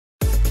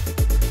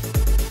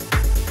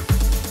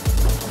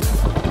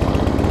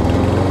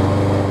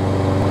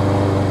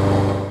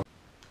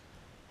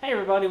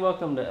everybody,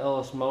 welcome to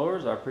Ellis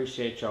Mowers. I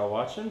appreciate y'all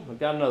watching. We've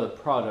got another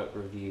product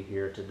review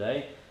here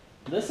today.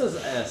 This is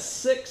a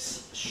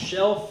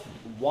 6-shelf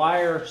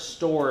wire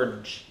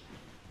storage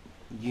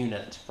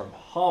unit from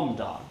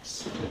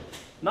Homdox.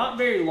 Not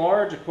very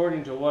large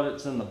according to what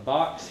it's in the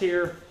box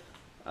here.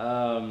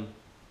 Thought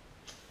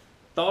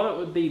it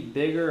would be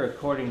bigger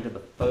according to the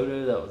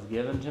photo that was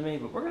given to me,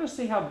 but we're going to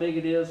see how big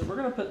it is. We're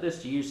going to put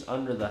this to use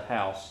under the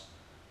house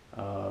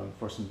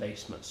for some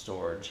basement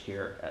storage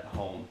here at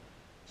home.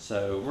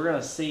 So we're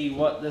going to see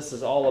what this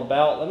is all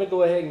about. Let me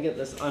go ahead and get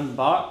this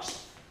unboxed,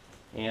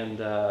 and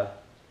we'll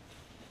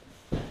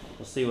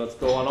see what's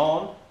going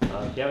on.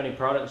 If you have any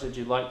products that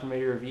you'd like for me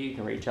to review, you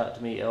can reach out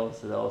to me,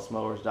 Ellis at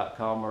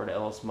ellismowers.com, or to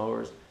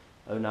ellismowers09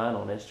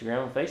 on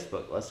Instagram and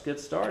Facebook. Let's get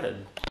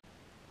started.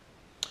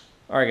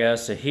 Alright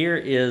guys, so here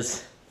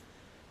is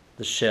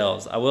the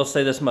shelves. I will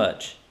say this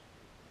much.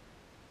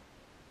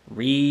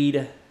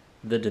 Read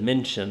the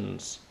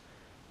dimensions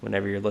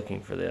whenever you're looking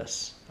for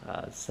this.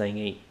 This thing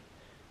ain't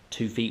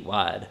 2 feet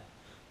wide.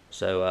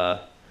 So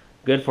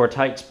good for a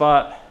tight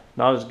spot.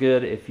 Not as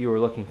good if you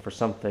were looking for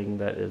something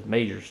that is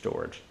major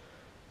storage.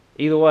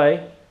 Either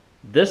way,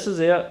 this is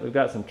it. We've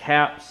got some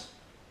caps,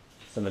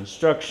 some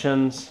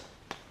instructions,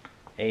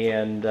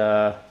 and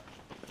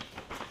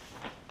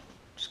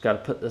just got to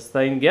put this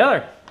thing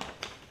together.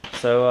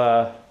 So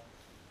I'm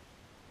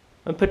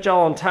going to put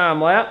y'all on time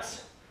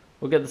lapse.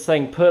 We'll get this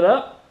thing put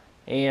up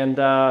and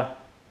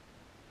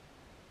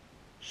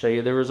show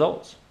you the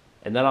results.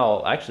 And then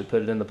I'll actually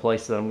put it in the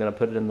place that I'm going to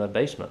put it in the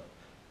basement.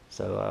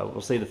 So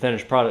we'll see the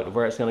finished product of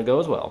where it's going to go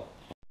as well.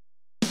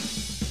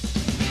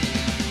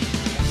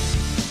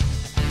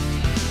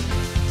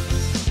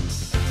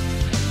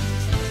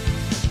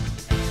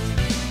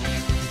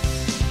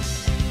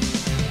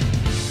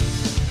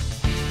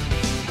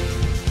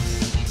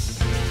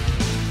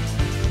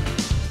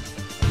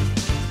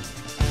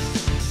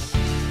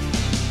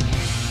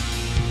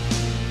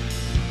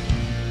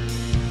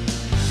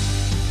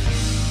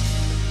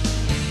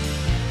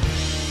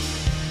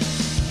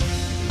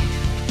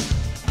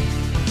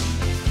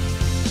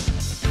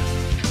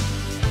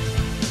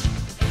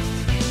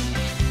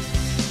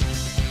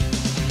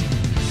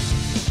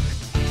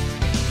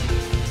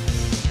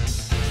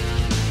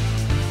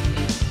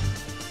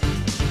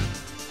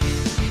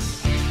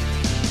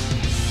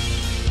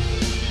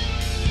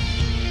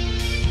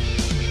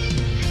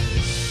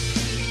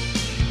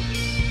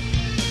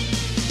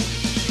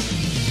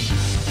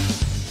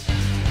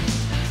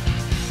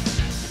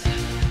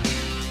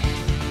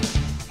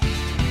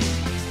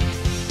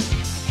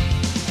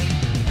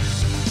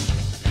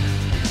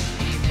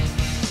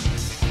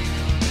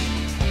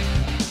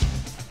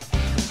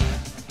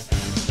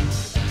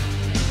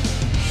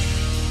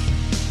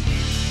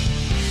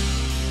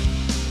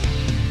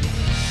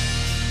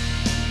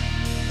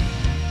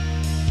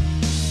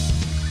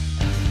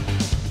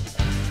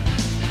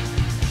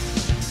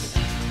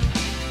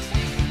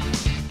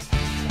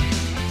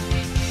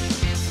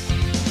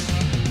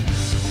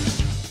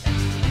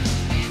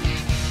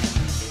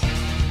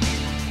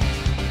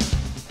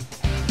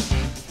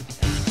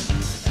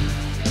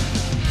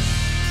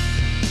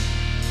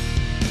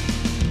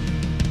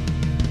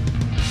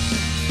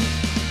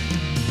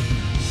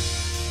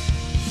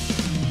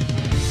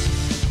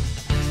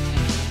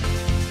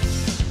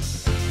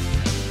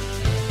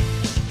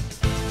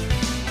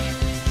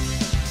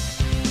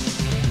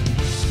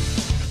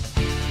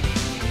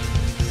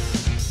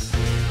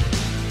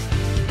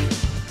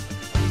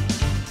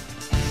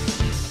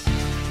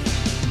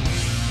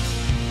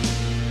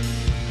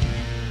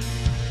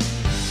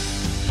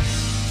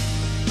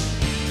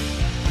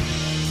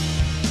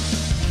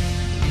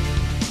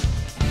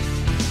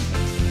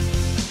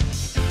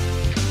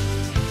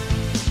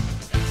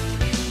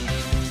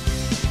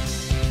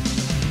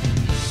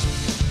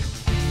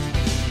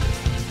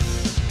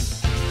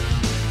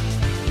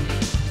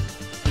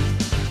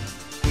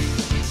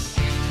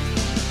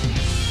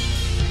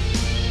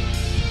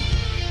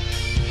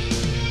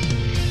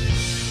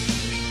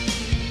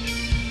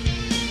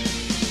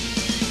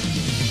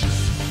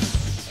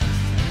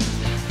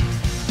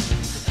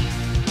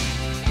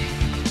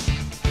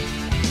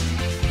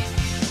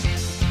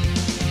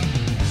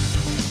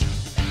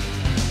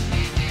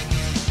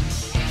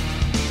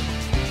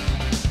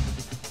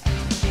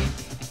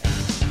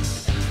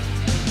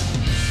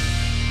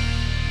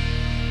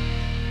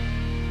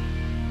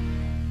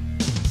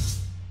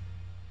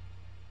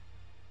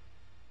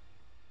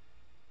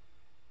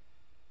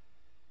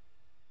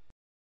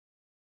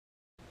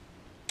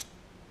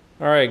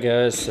 Alright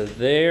guys, so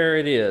there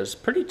it is.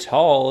 Pretty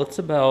tall. It's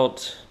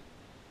about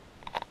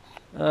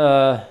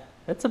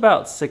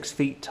 6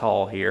 feet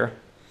tall here.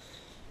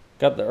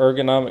 Got the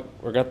ergonomic,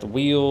 or got the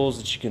wheels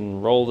that you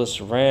can roll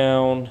this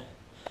around.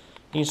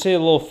 You can see a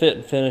little fit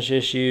and finish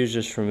issues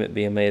just from it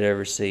being made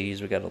overseas.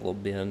 We got a little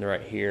bend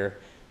right here,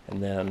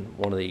 and then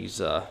one of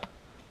these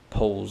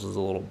poles is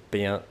a little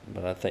bent,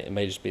 but I think it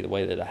may just be the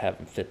way that I have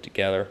them fit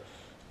together.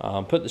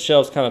 Put the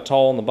shelves kind of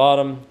tall on the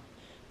bottom,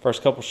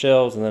 first couple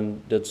shelves, and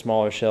then did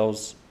smaller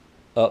shelves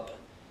up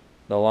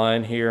the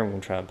line here. I'm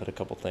going to try and put a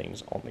couple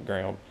things on the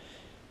ground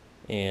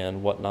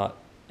and whatnot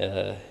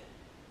in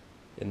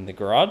the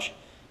garage.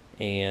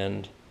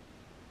 And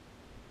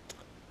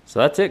so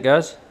that's it,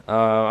 guys.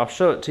 I'll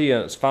show it to you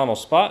in its final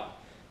spot,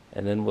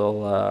 and then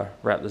we'll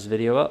wrap this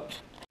video up.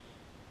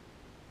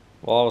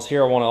 While I was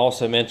here, I want to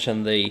also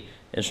mention the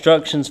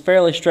instructions.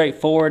 Fairly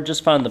straightforward.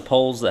 Just find the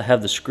poles that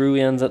have the screw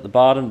ends at the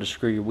bottom to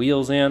screw your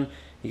wheels in.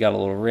 You got a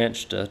little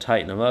wrench to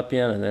tighten them up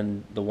in, and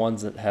then the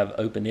ones that have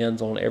open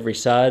ends on every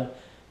side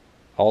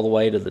all the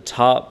way to the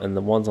top, and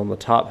the ones on the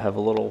top have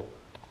a little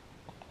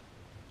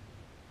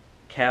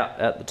cap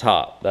at the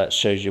top. That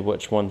shows you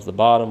which one's the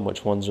bottom,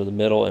 which ones are the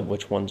middle, and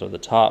which ones are the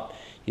top.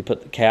 You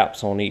put the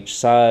caps on each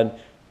side,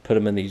 put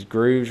them in these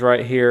grooves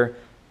right here,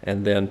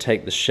 and then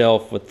take the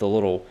shelf with the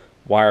little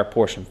wire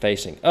portion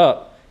facing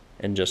up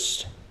and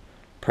just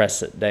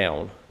press it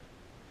down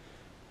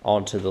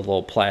onto the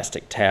little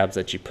plastic tabs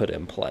that you put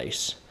in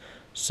place.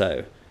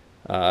 So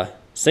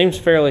seems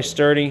fairly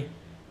sturdy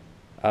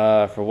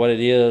for what it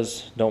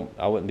is.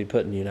 I wouldn't be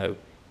putting, you know,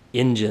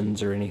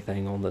 engines or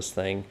anything on this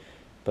thing,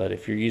 but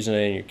if you're using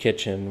it in your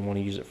kitchen and want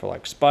to use it for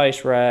like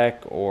spice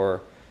rack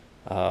or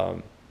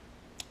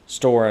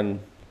storing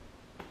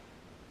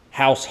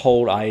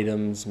household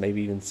items,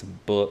 maybe even some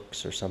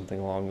books or something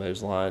along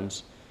those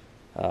lines,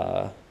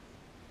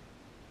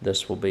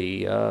 this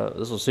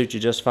will suit you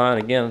just fine.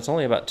 Again, it's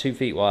only about 2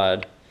 feet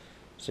wide,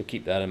 so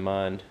keep that in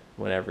mind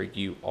whenever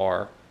you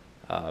are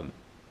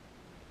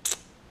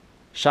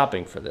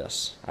shopping for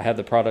this. I have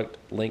the product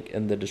link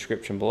in the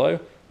description below.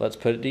 Let's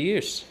put it to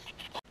use.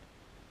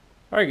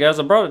 Alright guys,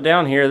 I brought it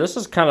down here. This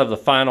is kind of the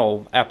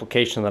final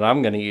application that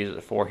I'm going to use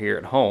it for here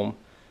at home.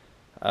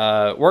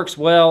 It works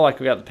well. Like,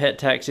 we got the pet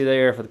taxi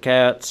there for the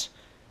cats,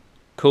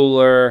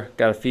 cooler,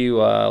 got a few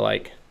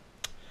like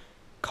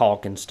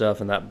caulk and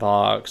stuff in that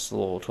box, a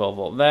little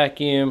 12-volt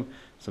vacuum,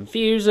 some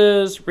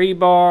fuses,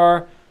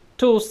 rebar,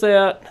 tool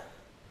set,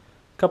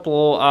 a couple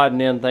little odd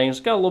and end things.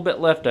 Got a little bit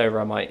left over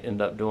I might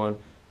end up doing.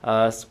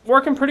 It's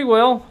working pretty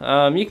well.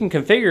 You can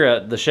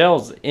configure the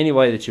shelves any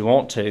way that you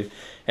want to,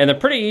 and they're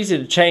pretty easy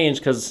to change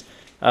because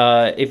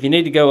if you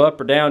need to go up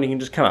or down, you can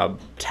just kind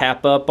of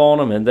tap up on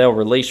them and they'll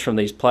release from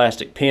these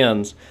plastic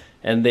pins,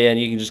 and then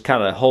you can just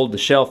kind of hold the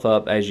shelf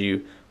up as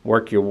you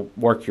work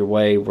your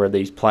way where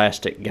these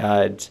plastic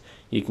guides,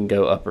 you can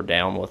go up or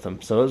down with them.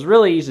 So it's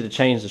really easy to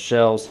change the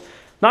shelves.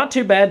 Not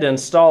too bad to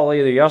install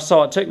either. Y'all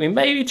saw it took me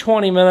maybe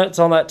 20 minutes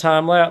on that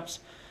time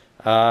lapse.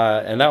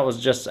 And that was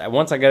just,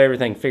 once I got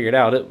everything figured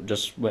out, it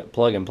just went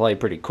plug and play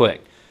pretty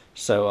quick.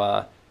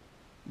 So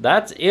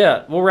that's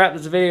it. We'll wrap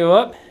this video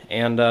up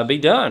and be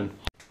done.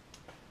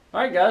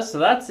 Alright guys, so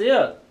that's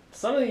it.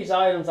 Some of these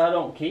items I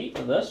don't keep,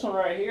 but this one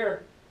right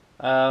here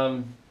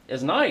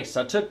is nice.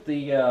 I took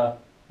the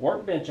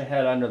workbench I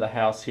had under the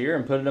house here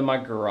and put it in my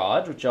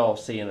garage, which y'all will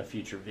see in a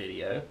future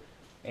video,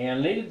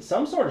 and needed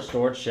some sort of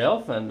storage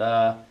shelf, and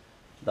the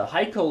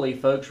Hycoli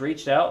folks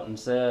reached out and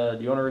said,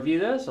 "Do you want to review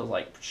this?" I was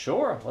like,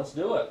 "Sure, let's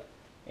do it."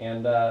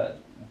 And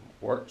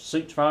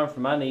suits fine for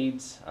my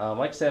needs.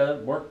 Like I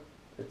said,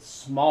 it's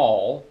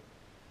small.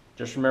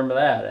 Just remember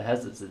that it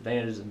has its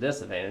advantages and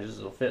disadvantages.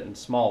 It'll fit in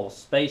small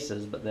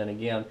spaces, but then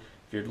again,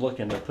 if you're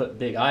looking to put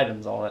big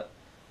items on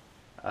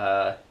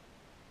it,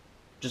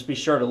 just be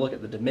sure to look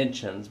at the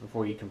dimensions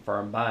before you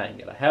confirm buying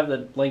it. I have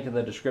the link in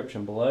the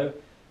description below.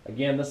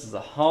 Again, this is a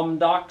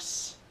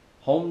Homdox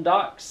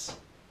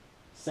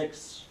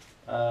 6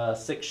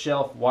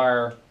 shelf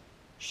wire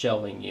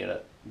shelving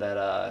unit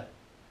that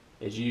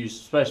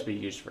is supposed to be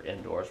used for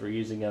indoors. We're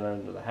using it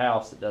under the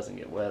house. It doesn't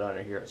get wet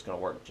under here. It's going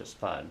to work just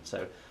fine.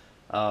 So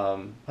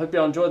hope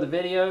y'all enjoyed the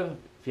video.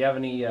 If you have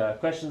any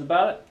questions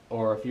about it,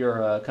 or if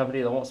you're a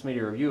company that wants me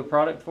to review a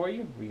product for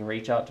you, you can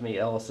reach out to me,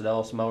 Ellis at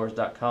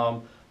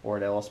ellismowers.com, or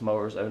at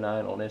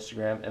ellismowers09 on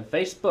Instagram and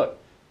Facebook.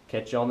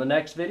 Catch you on the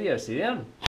next video. See you then.